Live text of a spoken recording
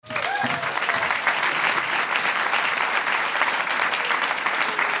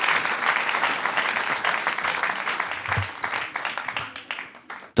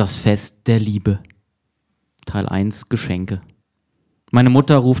das Fest der Liebe. Teil 1, Geschenke. Meine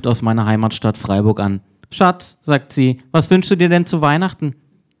Mutter ruft aus meiner Heimatstadt Freiburg an. Schatz, sagt sie, was wünschst du dir denn zu Weihnachten?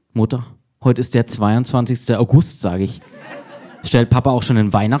 Mutter, heute ist der 22. August, sage ich. Stellt Papa auch schon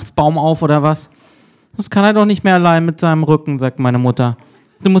den Weihnachtsbaum auf oder was? Das kann er doch nicht mehr allein mit seinem Rücken, sagt meine Mutter.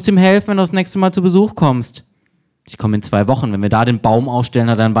 Du musst ihm helfen, wenn du das nächste Mal zu Besuch kommst. Ich komme in 2 Wochen. Wenn wir da den Baum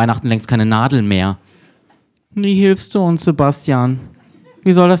aufstellen, hat er an Weihnachten längst keine Nadel mehr. Wie hilfst du uns, Sebastian?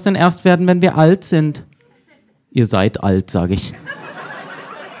 Wie soll das denn erst werden, wenn wir alt sind? Ihr seid alt, sage ich.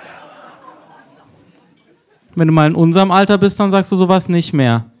 Wenn du mal in unserem Alter bist, dann sagst du sowas nicht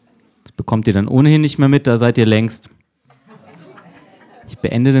mehr. Das bekommt ihr dann ohnehin nicht mehr mit, da seid ihr längst. Ich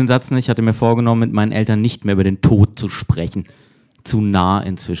beende den Satz nicht, hatte mir vorgenommen, mit meinen Eltern nicht mehr über den Tod zu sprechen. Zu nah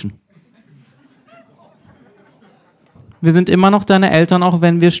inzwischen. Wir sind immer noch deine Eltern, auch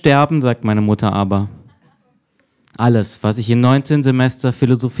wenn wir sterben, sagt meine Mutter aber. Alles, was ich in 19 Semester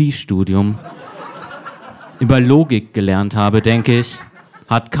Philosophiestudium über Logik gelernt habe, denke ich,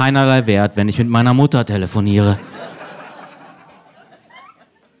 hat keinerlei Wert, wenn ich mit meiner Mutter telefoniere.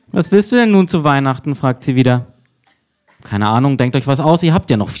 Was willst du denn nun zu Weihnachten, fragt sie wieder. Keine Ahnung, denkt euch was aus, ihr habt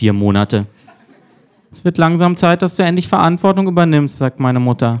ja noch 4 Monate. Es wird langsam Zeit, dass du endlich Verantwortung übernimmst, sagt meine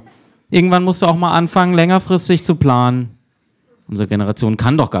Mutter. Irgendwann musst du auch mal anfangen, längerfristig zu planen. Unsere Generation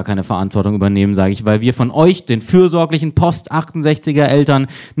kann doch gar keine Verantwortung übernehmen, sage ich, weil wir von euch, den fürsorglichen Post-68er Eltern,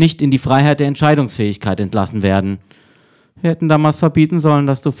 nicht in die Freiheit der Entscheidungsfähigkeit entlassen werden. Wir hätten damals verbieten sollen,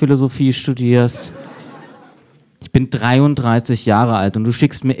 dass du Philosophie studierst. Ich bin 33 Jahre alt und du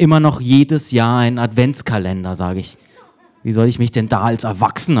schickst mir immer noch jedes Jahr einen Adventskalender, sage ich. Wie soll ich mich denn da als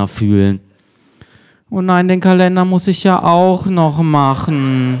Erwachsener fühlen? Oh nein, den Kalender muss ich ja auch noch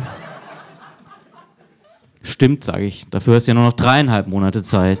machen. Stimmt, sage ich. Dafür hast du ja nur noch 3,5 Monate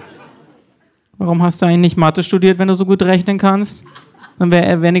Zeit. Warum hast du eigentlich nicht Mathe studiert, wenn du so gut rechnen kannst? Dann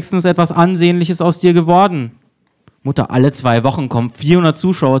wäre wenigstens etwas Ansehnliches aus dir geworden. Mutter, alle 2 Wochen kommen 400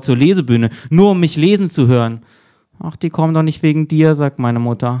 Zuschauer zur Lesebühne, nur um mich lesen zu hören. Ach, die kommen doch nicht wegen dir, sagt meine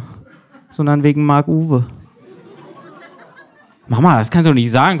Mutter, sondern wegen Marc-Uwe. Mama, das kannst du doch nicht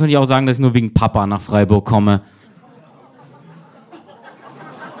sagen. Könnte ich auch sagen, dass ich nur wegen Papa nach Freiburg komme.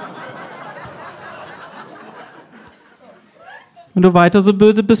 Wenn du weiter so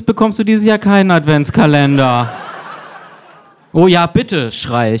böse bist, bekommst du dieses Jahr keinen Adventskalender. Oh ja, bitte,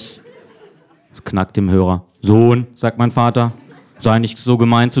 schrei ich. Es knackt im Hörer. Sohn, sagt mein Vater, sei nicht so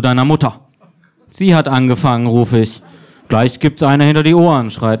gemein zu deiner Mutter. Sie hat angefangen, rufe ich. Gleich gibt's eine hinter die Ohren,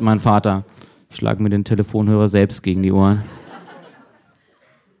 schreit mein Vater. Ich schlage mir den Telefonhörer selbst gegen die Ohren.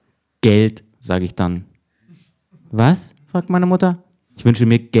 Geld, sage ich dann. Was? Fragt meine Mutter. Ich wünsche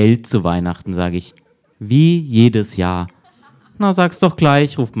mir Geld zu Weihnachten, sage ich. Wie jedes Jahr. Na, sag's doch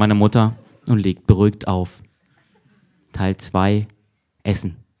gleich, ruft meine Mutter und legt beruhigt auf. Teil 2,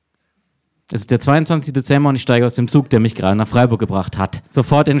 Essen. Es ist der 22. Dezember und ich steige aus dem Zug, der mich gerade nach Freiburg gebracht hat.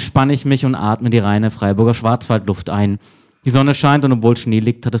 Sofort entspanne ich mich und atme die reine Freiburger Schwarzwaldluft ein. Die Sonne scheint und obwohl Schnee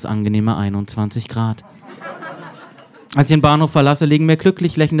liegt, hat es angenehme 21 Grad. Als ich den Bahnhof verlasse, legen mir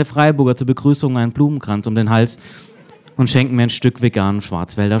glücklich lächelnde Freiburger zur Begrüßung einen Blumenkranz um den Hals und schenken mir ein Stück veganen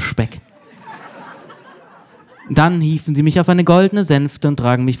Schwarzwälder Speck. Dann hieven sie mich auf eine goldene Sänfte und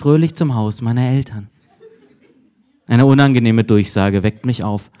tragen mich fröhlich zum Haus meiner Eltern. Eine unangenehme Durchsage weckt mich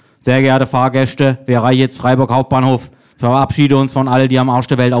auf. Sehr geehrte Fahrgäste, wir erreichen jetzt Freiburg Hauptbahnhof. Verabschiede uns von allen, die am Arsch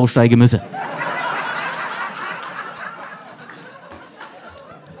der Welt aussteigen müssen.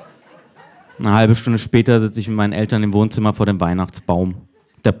 Eine halbe Stunde später sitze ich mit meinen Eltern im Wohnzimmer vor dem Weihnachtsbaum.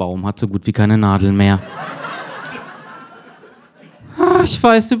 Der Baum hat so gut wie keine Nadeln mehr. Ich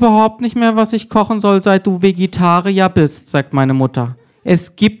weiß überhaupt nicht mehr, was ich kochen soll, seit du Vegetarier bist, sagt meine Mutter.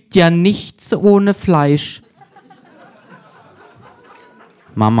 Es gibt ja nichts ohne Fleisch.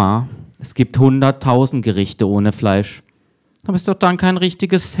 Mama, es gibt 100.000 Gerichte ohne Fleisch. Aber ist doch dann kein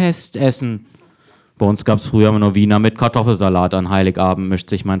richtiges Festessen. Bei uns gab es früher immer nur Wiener mit Kartoffelsalat an Heiligabend,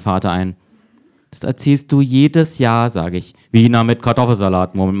 mischt sich mein Vater ein. Das erzählst du jedes Jahr, sage ich. Wiener mit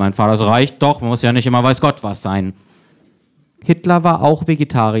Kartoffelsalat, murmelt mein Vater. Das reicht doch, muss ja nicht immer weiß Gott was sein. Hitler war auch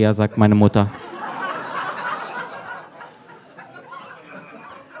Vegetarier, sagt meine Mutter.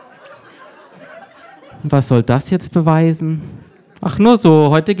 Was soll das jetzt beweisen? Ach, nur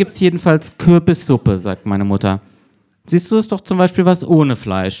so, heute gibt's jedenfalls Kürbissuppe, sagt meine Mutter. Siehst du, ist doch zum Beispiel was ohne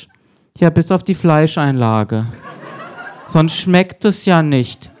Fleisch. Ja, bis auf die Fleischeinlage. Sonst schmeckt es ja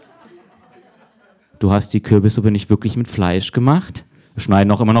nicht. Du hast die Kürbissuppe nicht wirklich mit Fleisch gemacht? Wir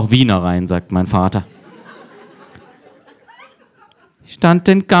schneiden auch immer noch Wiener rein, sagt mein Vater. Ich stand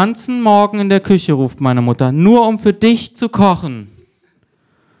den ganzen Morgen in der Küche, ruft meine Mutter, nur um für dich zu kochen.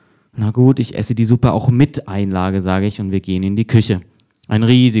 Na gut, ich esse die Suppe auch mit Einlage, sage ich, und wir gehen in die Küche. Ein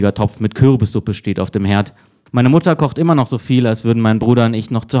riesiger Topf mit Kürbissuppe steht auf dem Herd. Meine Mutter kocht immer noch so viel, als würden mein Bruder und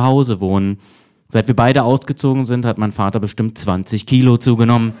ich noch zu Hause wohnen. Seit wir beide ausgezogen sind, hat mein Vater bestimmt 20 Kilo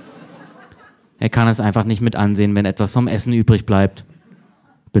zugenommen. Er kann es einfach nicht mit ansehen, wenn etwas vom Essen übrig bleibt.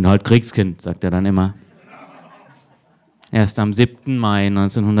 Bin halt Kriegskind, sagt er dann immer. Er ist am 7. Mai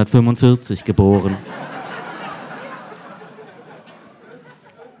 1945 geboren.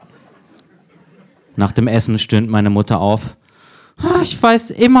 Nach dem Essen stöhnt meine Mutter auf. Ich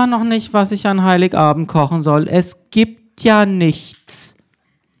weiß immer noch nicht, was ich an Heiligabend kochen soll. Es gibt ja nichts.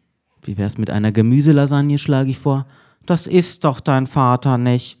 Wie wär's mit einer Gemüselasagne, schlage ich vor. Das isst doch dein Vater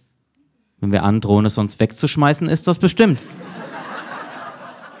nicht. Wenn wir androhen, es sonst wegzuschmeißen, ist das bestimmt.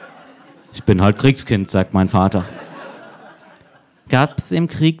 Ich bin halt Kriegskind, sagt mein Vater. Gab's im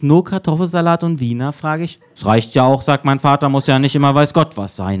Krieg nur Kartoffelsalat und Wiener, frage ich. Es reicht ja auch, sagt mein Vater, muss ja nicht immer weiß Gott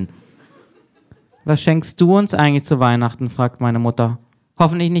was sein. Was schenkst du uns eigentlich zu Weihnachten, fragt meine Mutter.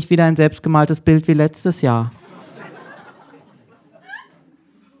 Hoffentlich nicht wieder ein selbstgemaltes Bild wie letztes Jahr.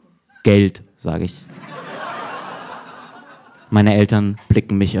 Geld, sage ich. Meine Eltern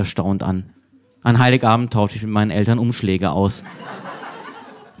blicken mich erstaunt an. An Heiligabend tausche ich mit meinen Eltern Umschläge aus.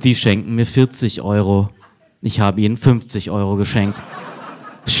 Sie schenken mir 40 Euro. Ich habe ihnen 50 Euro geschenkt.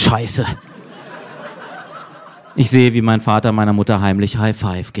 Scheiße. Ich sehe, wie mein Vater meiner Mutter heimlich High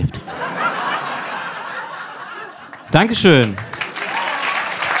Five gibt. Dankeschön.